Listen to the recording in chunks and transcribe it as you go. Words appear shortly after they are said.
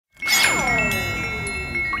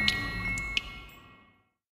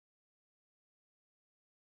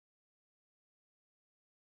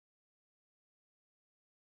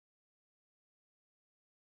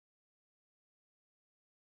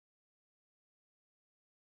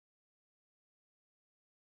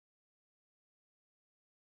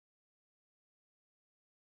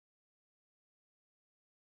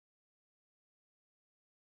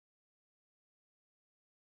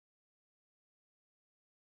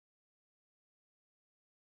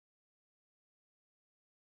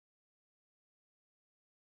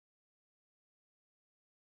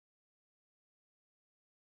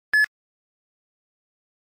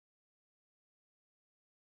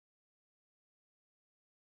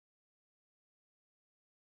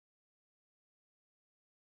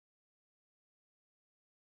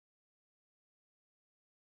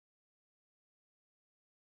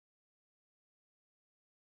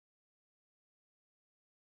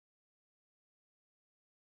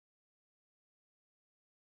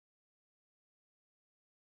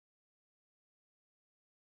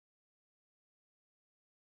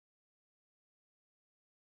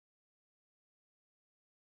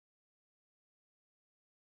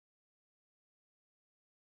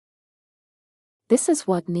This is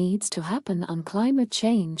what needs to happen on climate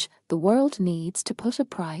change. The world needs to put a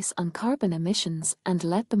price on carbon emissions and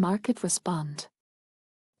let the market respond.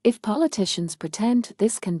 If politicians pretend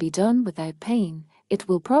this can be done without pain, it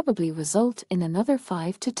will probably result in another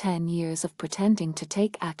 5 to 10 years of pretending to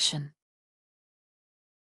take action.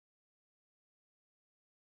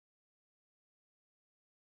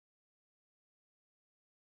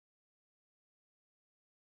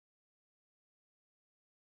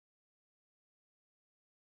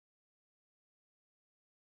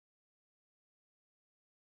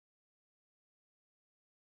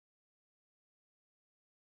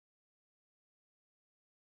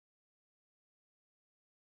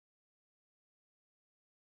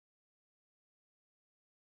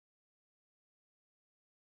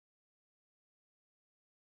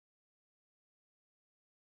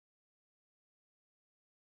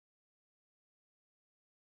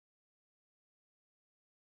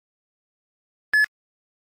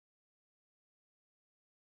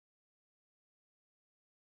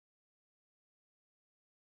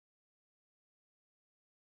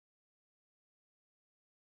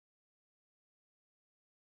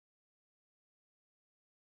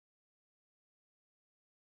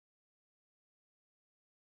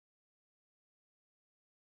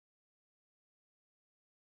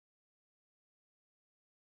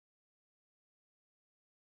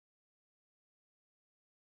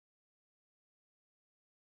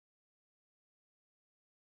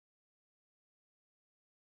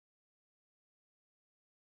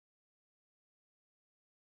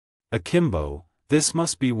 Akimbo, this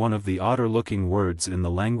must be one of the odder-looking words in the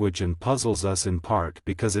language and puzzles us in part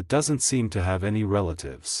because it doesn't seem to have any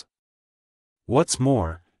relatives. What's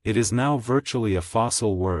more, it is now virtually a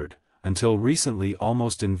fossil word, until recently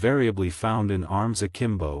almost invariably found in arms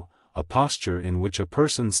akimbo, a posture in which a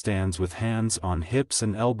person stands with hands on hips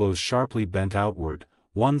and elbows sharply bent outward,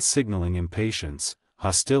 one signaling impatience,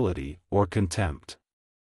 hostility, or contempt.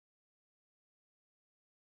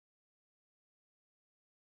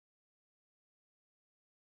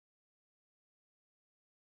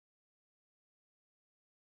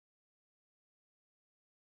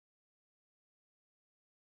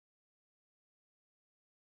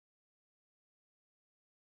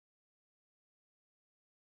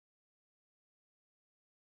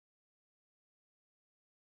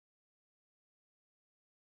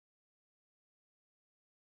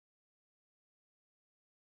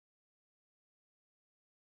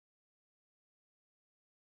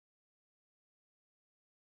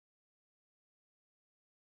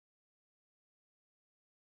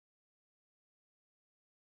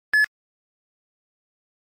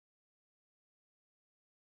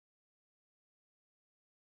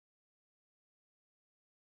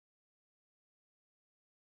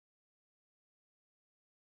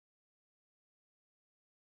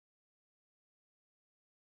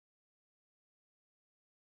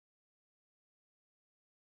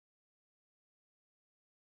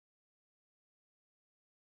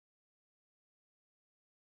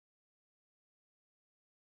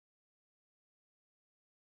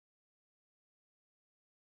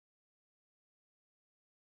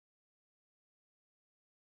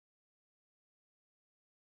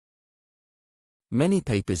 Many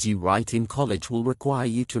papers you write in college will require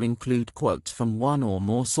you to include quotes from one or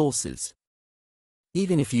more sources.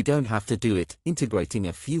 Even if you don't have to do it, integrating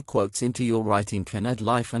a few quotes into your writing can add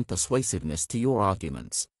life and persuasiveness to your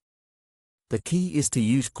arguments. The key is to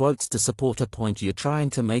use quotes to support a point you're trying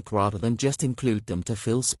to make rather than just include them to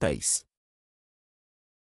fill space.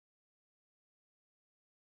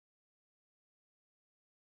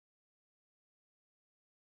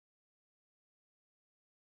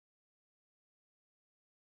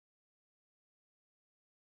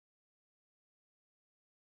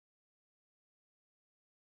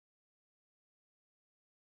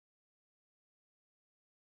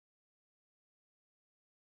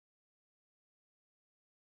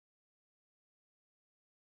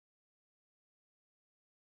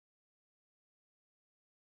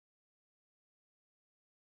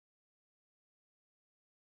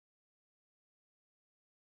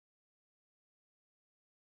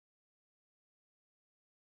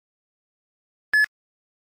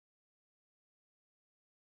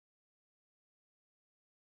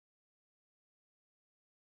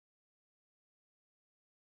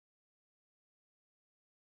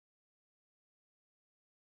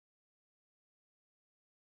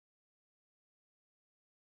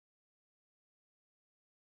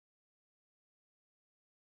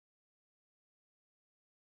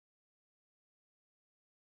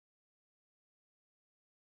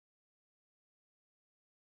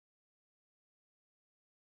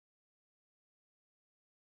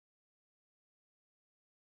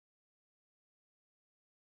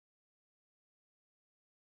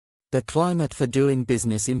 The climate for doing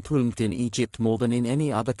business improved in Egypt more than in any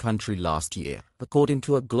other country last year, according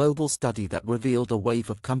to a global study that revealed a wave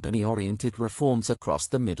of company-oriented reforms across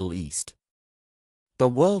the Middle East. The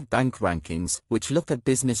World Bank rankings, which look at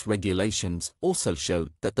business regulations, also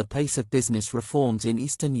showed that the pace of business reforms in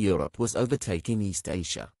Eastern Europe was overtaking East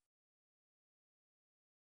Asia.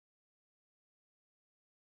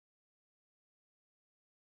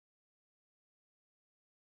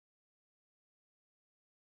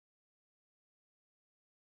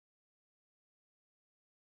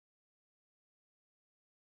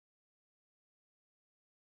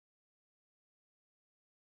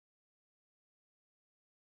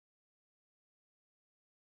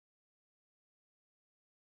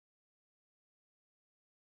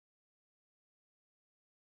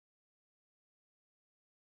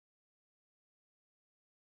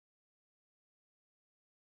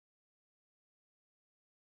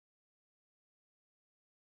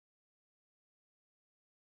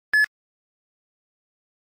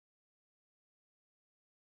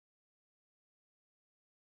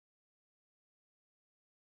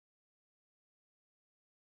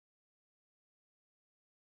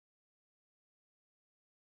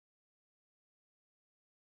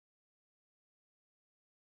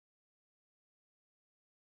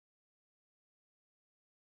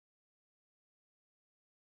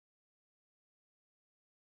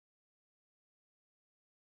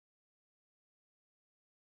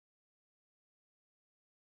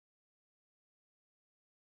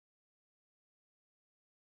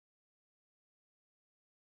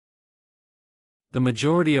 The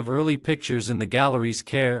majority of early pictures in the gallery's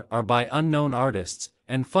care are by unknown artists,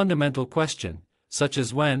 and fundamental questions, such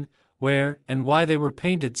as when, where, and why they were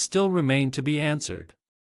painted still remain to be answered.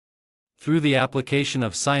 Through the application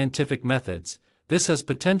of scientific methods, this has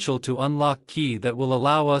potential to unlock key that will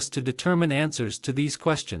allow us to determine answers to these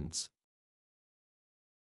questions.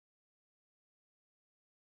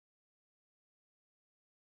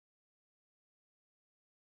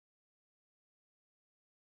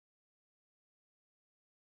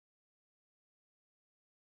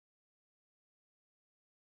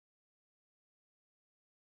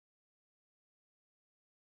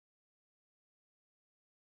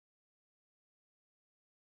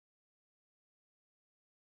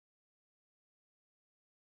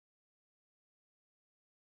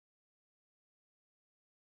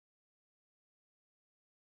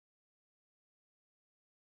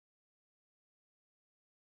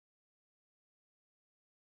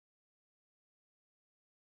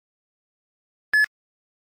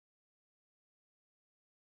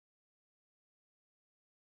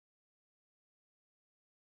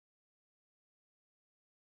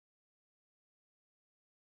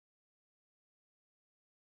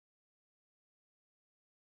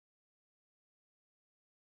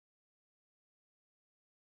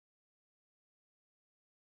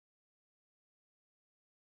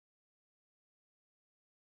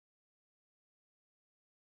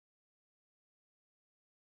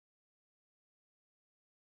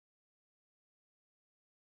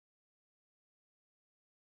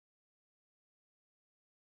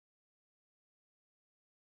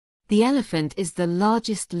 The elephant is the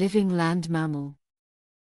largest living land mammal.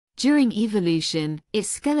 During evolution, its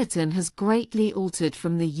skeleton has greatly altered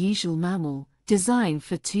from the usual mammal, designed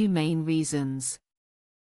for two main reasons.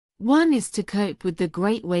 One is to cope with the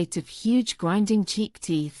great weight of huge grinding cheek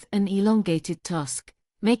teeth and elongated tusk,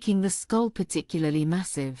 making the skull particularly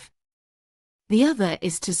massive. The other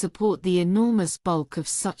is to support the enormous bulk of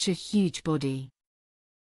such a huge body.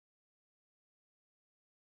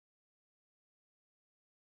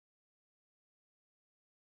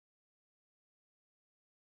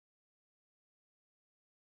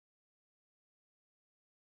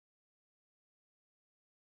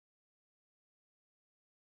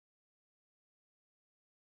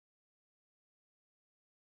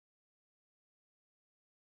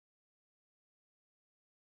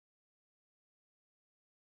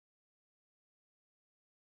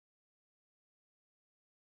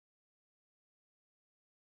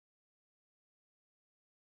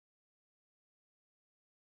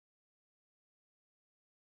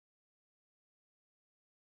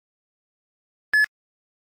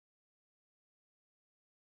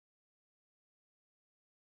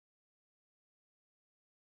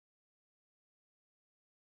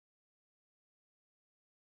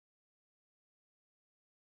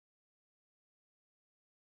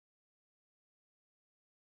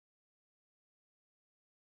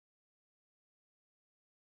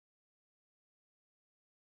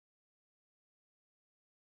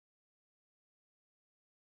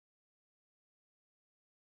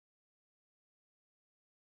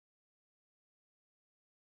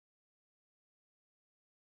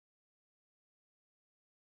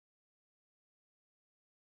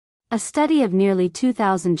 A study of nearly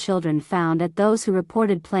 2,000 children found that those who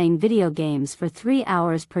reported playing video games for 3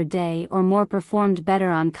 hours per day or more performed better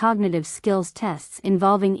on cognitive skills tests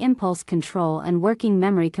involving impulse control and working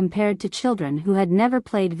memory compared to children who had never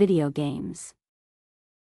played video games.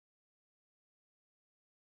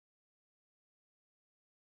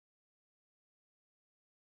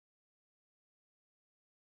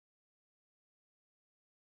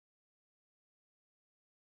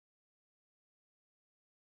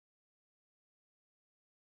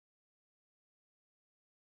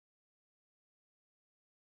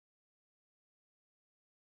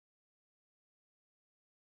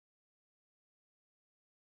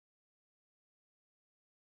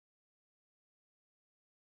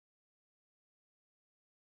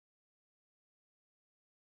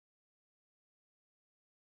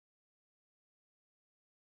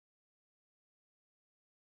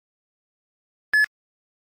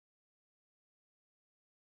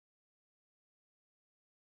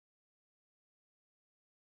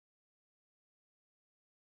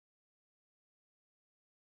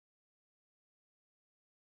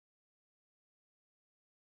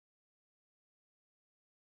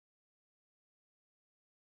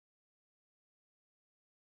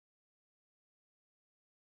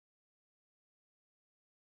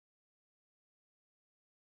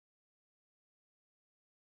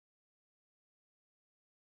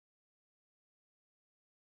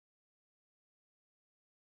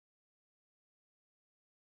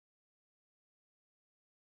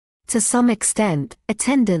 To some extent,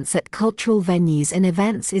 attendance at cultural venues and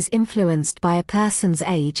events is influenced by a person's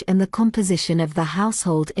age and the composition of the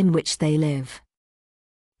household in which they live.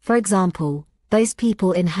 For example, those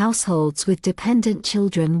people in households with dependent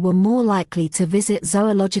children were more likely to visit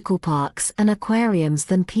zoological parks and aquariums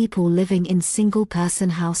than people living in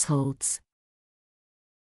single-person households.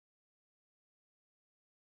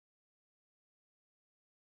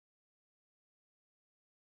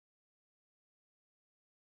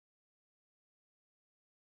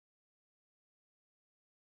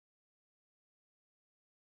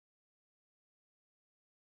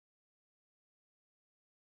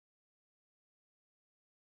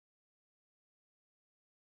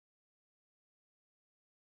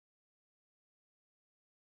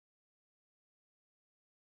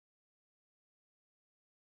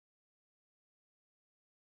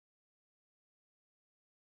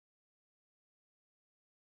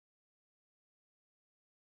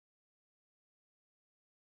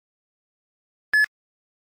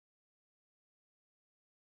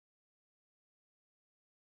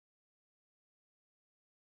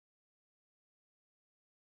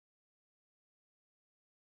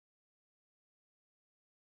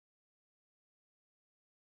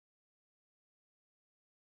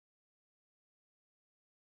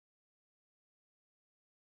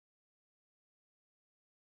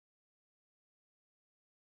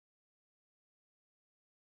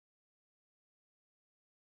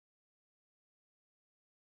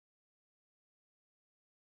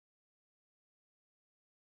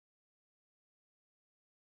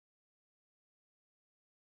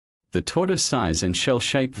 The tortoise size and shell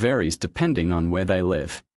shape varies depending on where they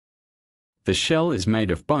live. The shell is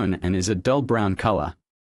made of bone and is a dull brown color.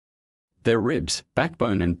 Their ribs,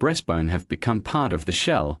 backbone and breastbone have become part of the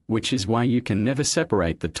shell, which is why you can never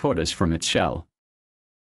separate the tortoise from its shell.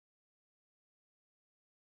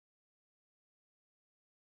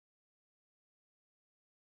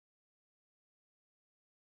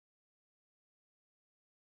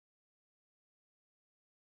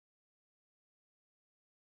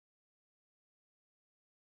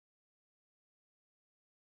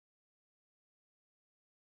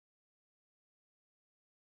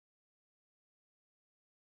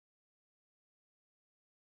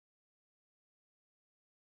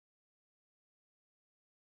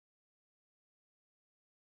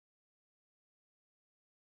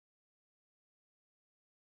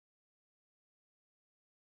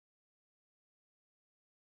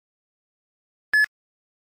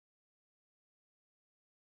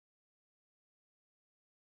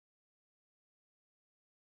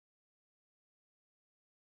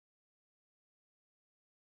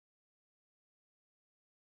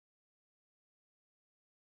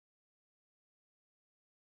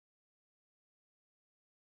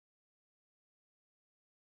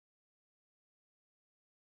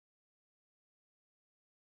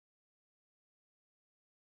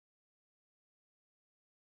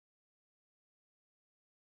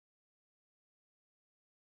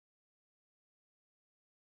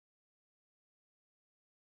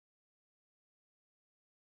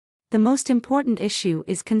 The most important issue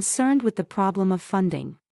is concerned with the problem of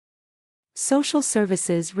funding. social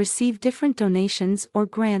services receive different donations or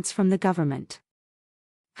grants from the government.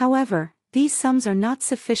 However, these sums are not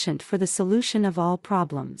sufficient for the solution of all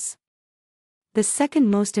problems. The second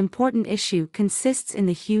most important issue consists in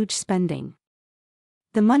the huge spending.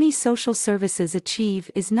 The money social services achieve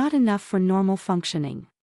is not enough for normal functioning.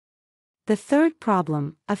 The third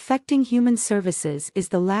problem, affecting human services, is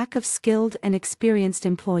the lack of skilled and experienced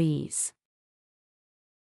employees.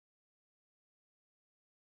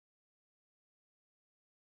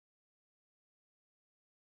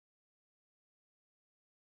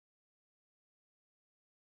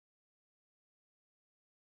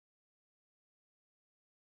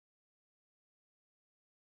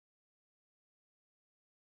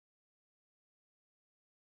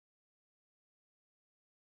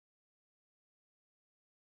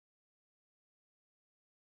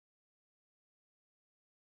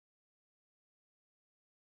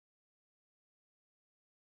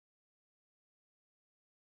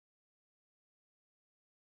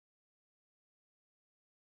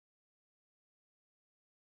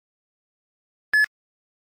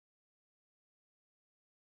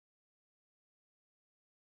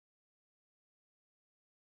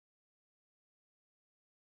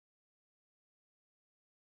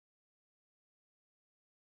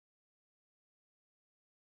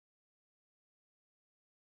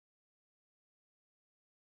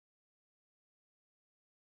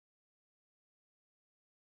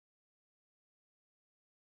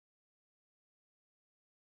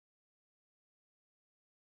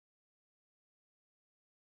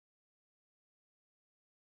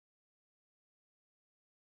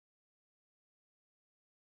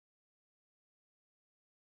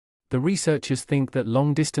 The researchers think that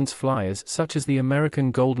long-distance flyers such as the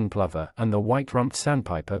American golden plover and the white-rumped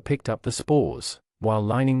sandpiper picked up the spores while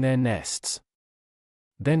lining their nests.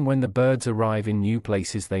 Then when the birds arrive in new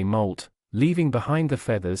places they molt, leaving behind the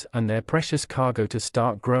feathers and their precious cargo to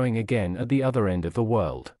start growing again at the other end of the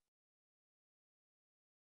world.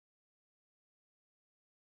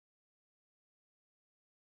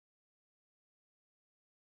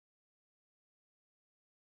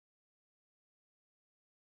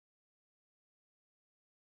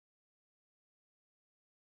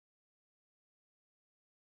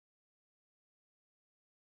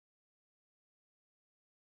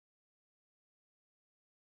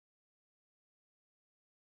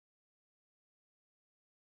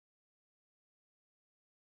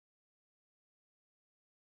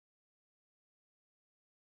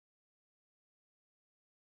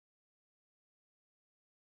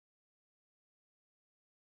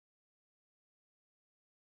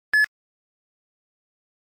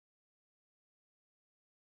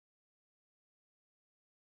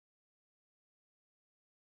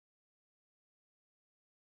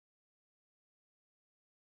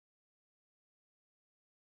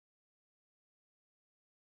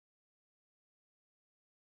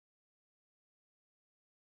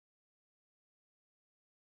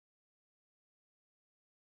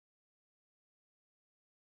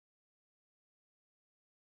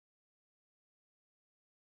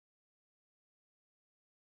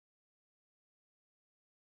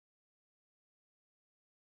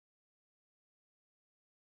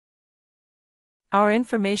 Our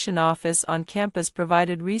information office on campus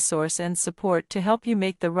provided resource and support to help you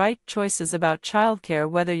make the right choices about childcare,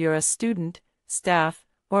 whether you're a student, staff,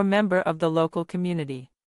 or member of the local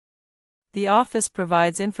community. The office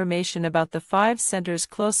provides information about the 5 centers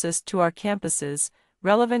closest to our campuses,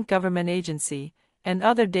 relevant government agency, and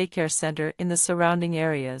other daycare center in the surrounding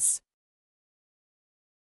areas.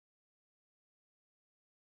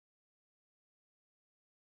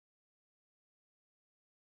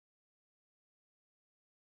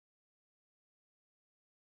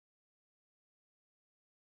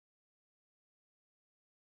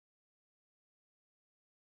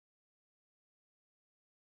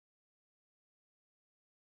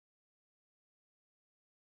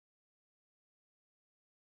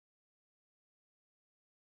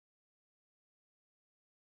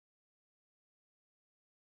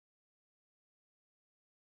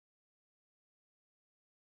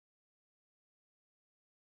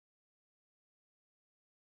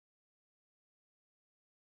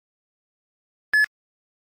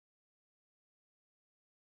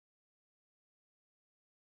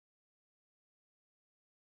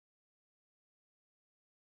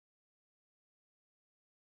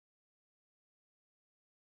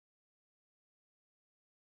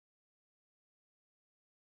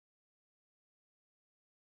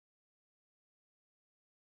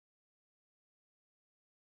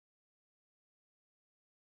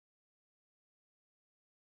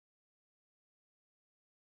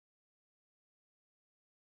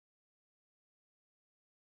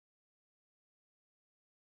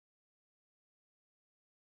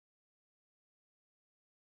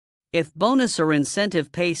 If bonus or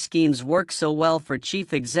incentive pay schemes work so well for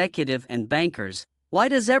chief executive and bankers, why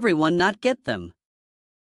does everyone not get them?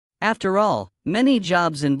 After all, many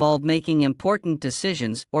jobs involve making important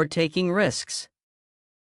decisions or taking risks.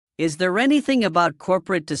 Is there anything about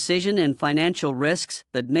corporate decision and financial risks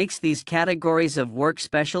that makes these categories of work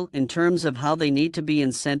special in terms of how they need to be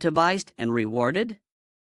incentivized and rewarded?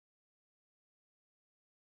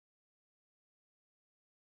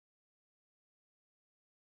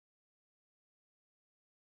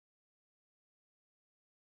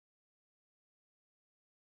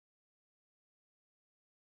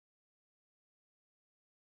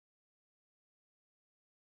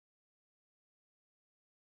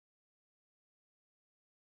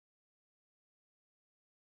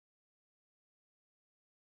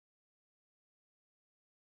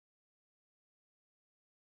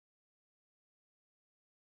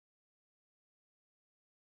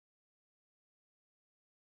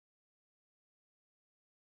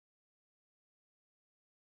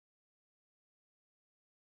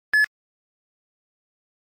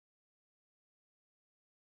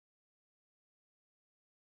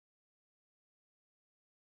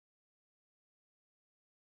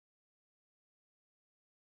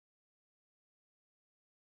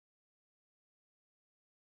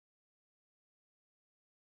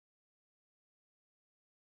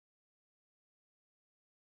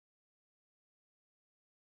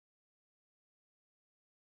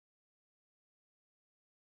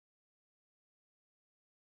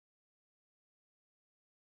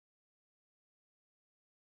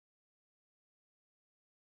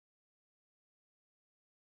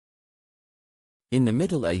 In the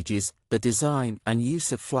Middle Ages, the design and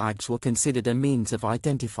use of flags were considered a means of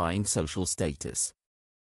identifying social status.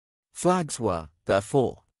 Flags were,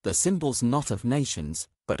 therefore, the symbols not of nations,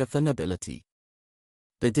 but of the nobility.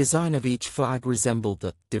 The design of each flag resembled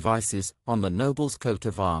the devices on the noble's coat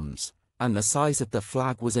of arms, and the size of the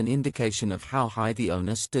flag was an indication of how high the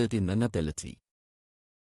owner stood in the nobility.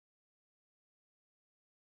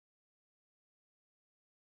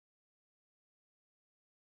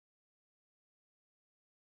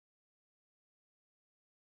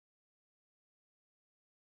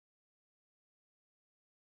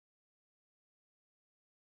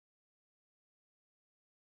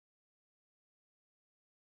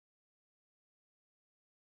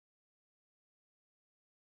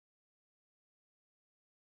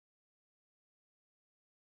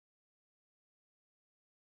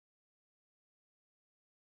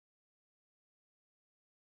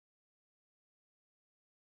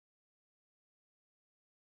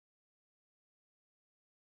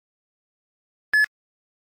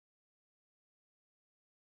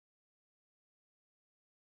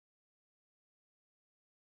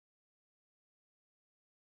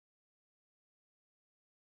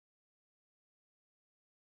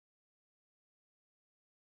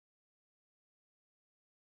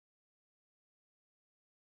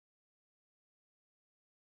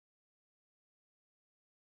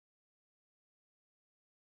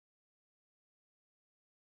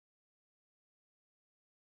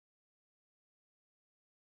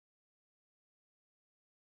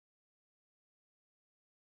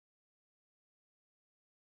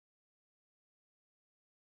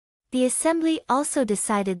 The Assembly also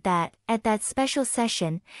decided that, at that special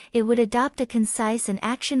session, it would adopt a concise and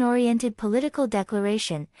action-oriented political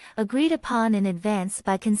declaration, agreed upon in advance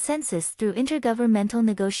by consensus through intergovernmental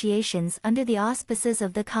negotiations under the auspices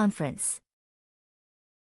of the conference.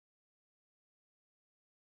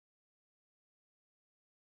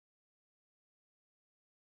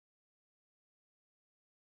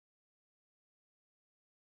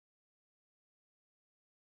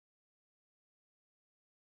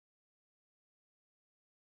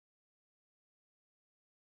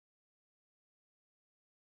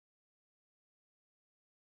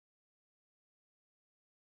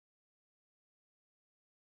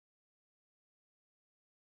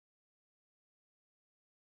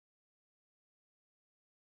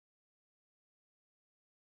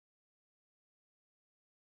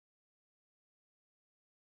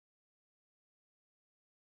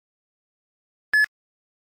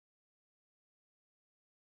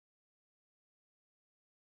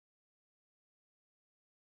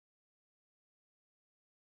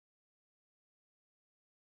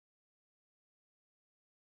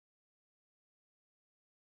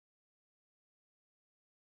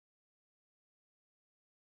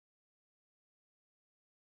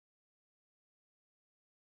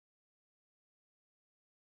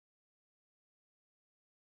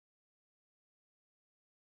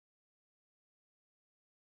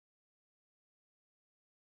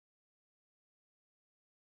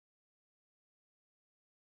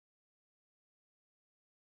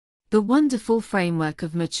 The wonderful framework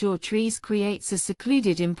of mature trees creates a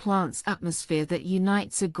secluded in plants atmosphere that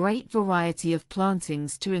unites a great variety of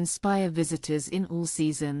plantings to inspire visitors in all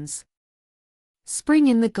seasons. Spring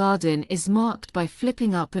in the garden is marked by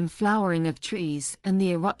flipping up and flowering of trees and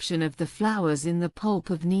the eruption of the flowers in the pulp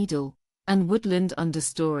of needle and woodland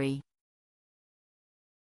understory.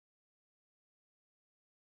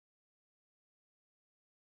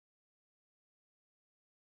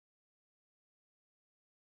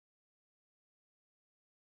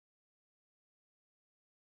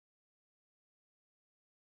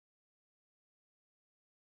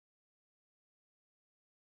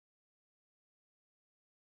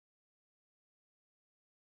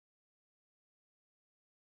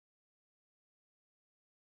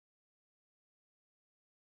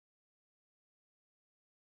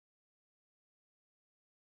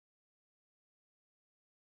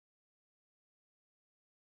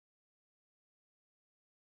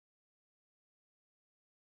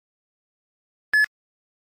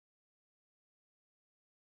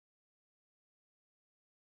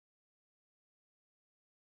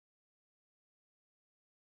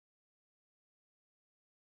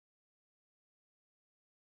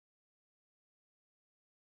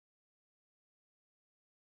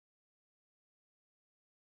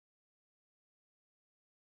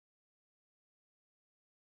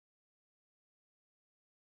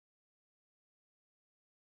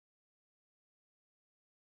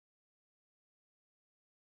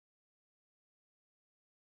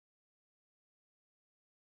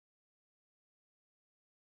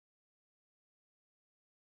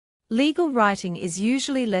 Legal writing is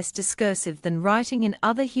usually less discursive than writing in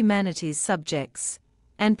other humanities subjects,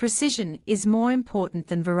 and precision is more important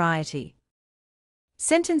than variety.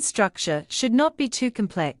 Sentence structure should not be too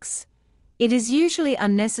complex. It is usually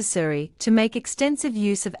unnecessary to make extensive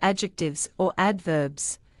use of adjectives or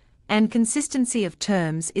adverbs, and consistency of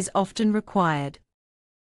terms is often required.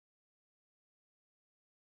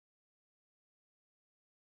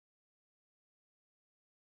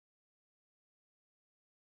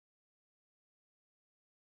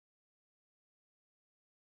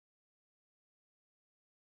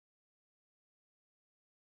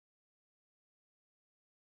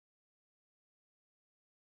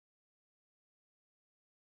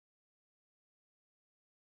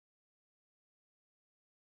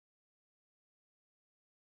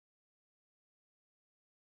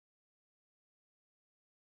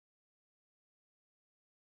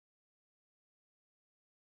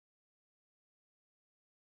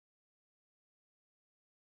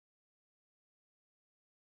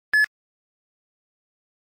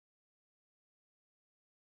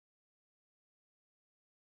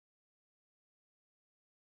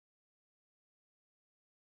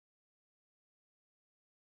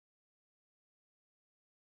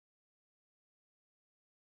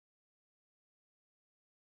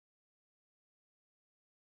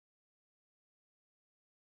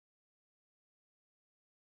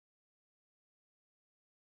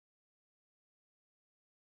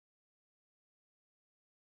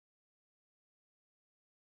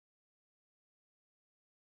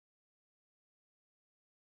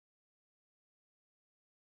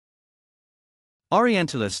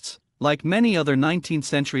 Orientalists, like many other 19th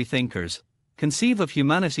century thinkers, conceive of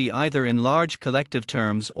humanity either in large collective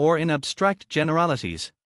terms or in abstract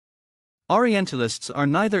generalities. Orientalists are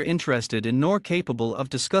neither interested in nor capable of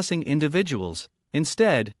discussing individuals,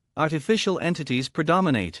 instead, artificial entities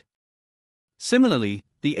predominate. Similarly,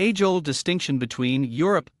 the age-old distinction between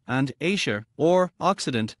Europe and Asia, or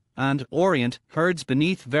Occident, and Orient herds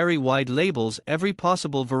beneath very wide labels every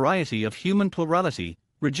possible variety of human plurality,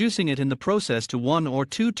 reducing it in the process to one or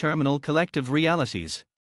two terminal collective realities.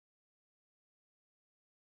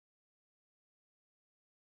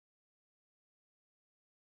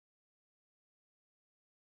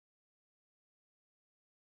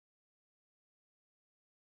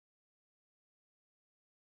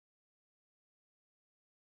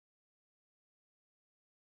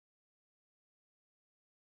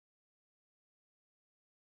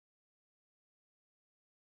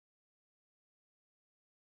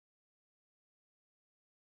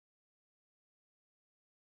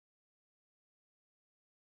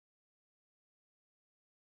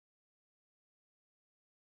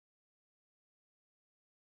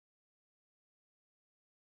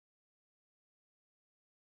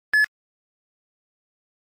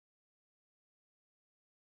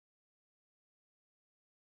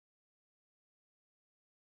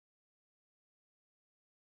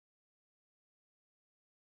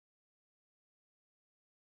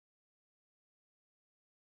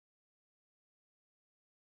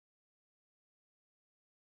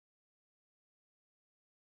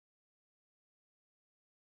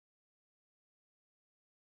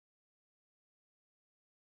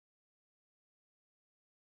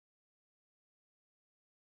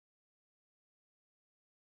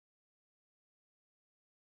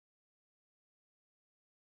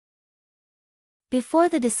 Before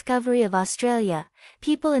the discovery of Australia,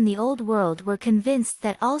 people in the Old World were convinced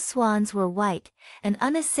that all swans were white, an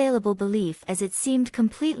unassailable belief as it seemed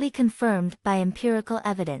completely confirmed by empirical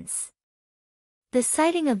evidence. The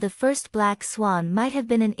sighting of the first black swan might have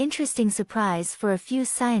been an interesting surprise for a few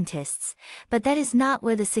scientists, but that is not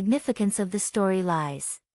where the significance of the story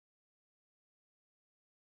lies.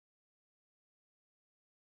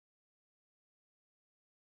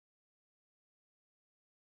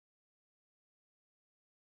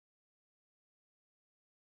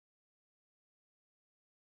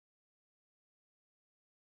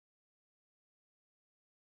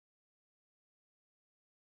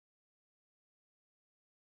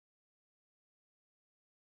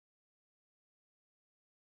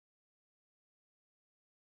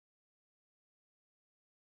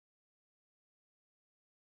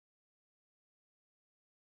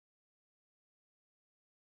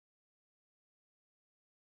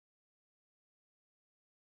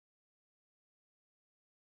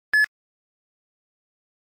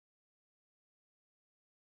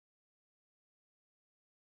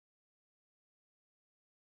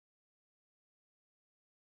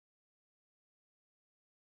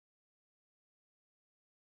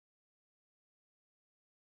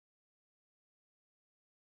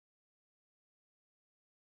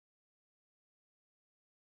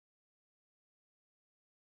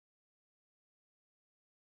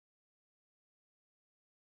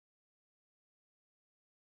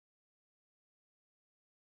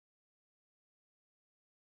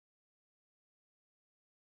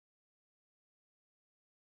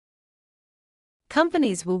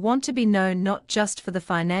 Companies will want to be known not just for the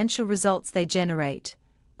financial results they generate,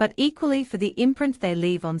 but equally for the imprint they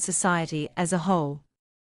leave on society as a whole.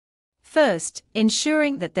 First,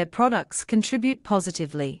 ensuring that their products contribute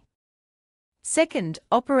positively. Second,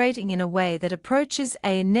 operating in a way that approaches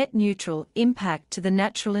a net neutral impact to the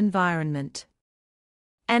natural environment.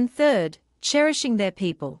 And third, cherishing their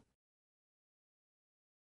people.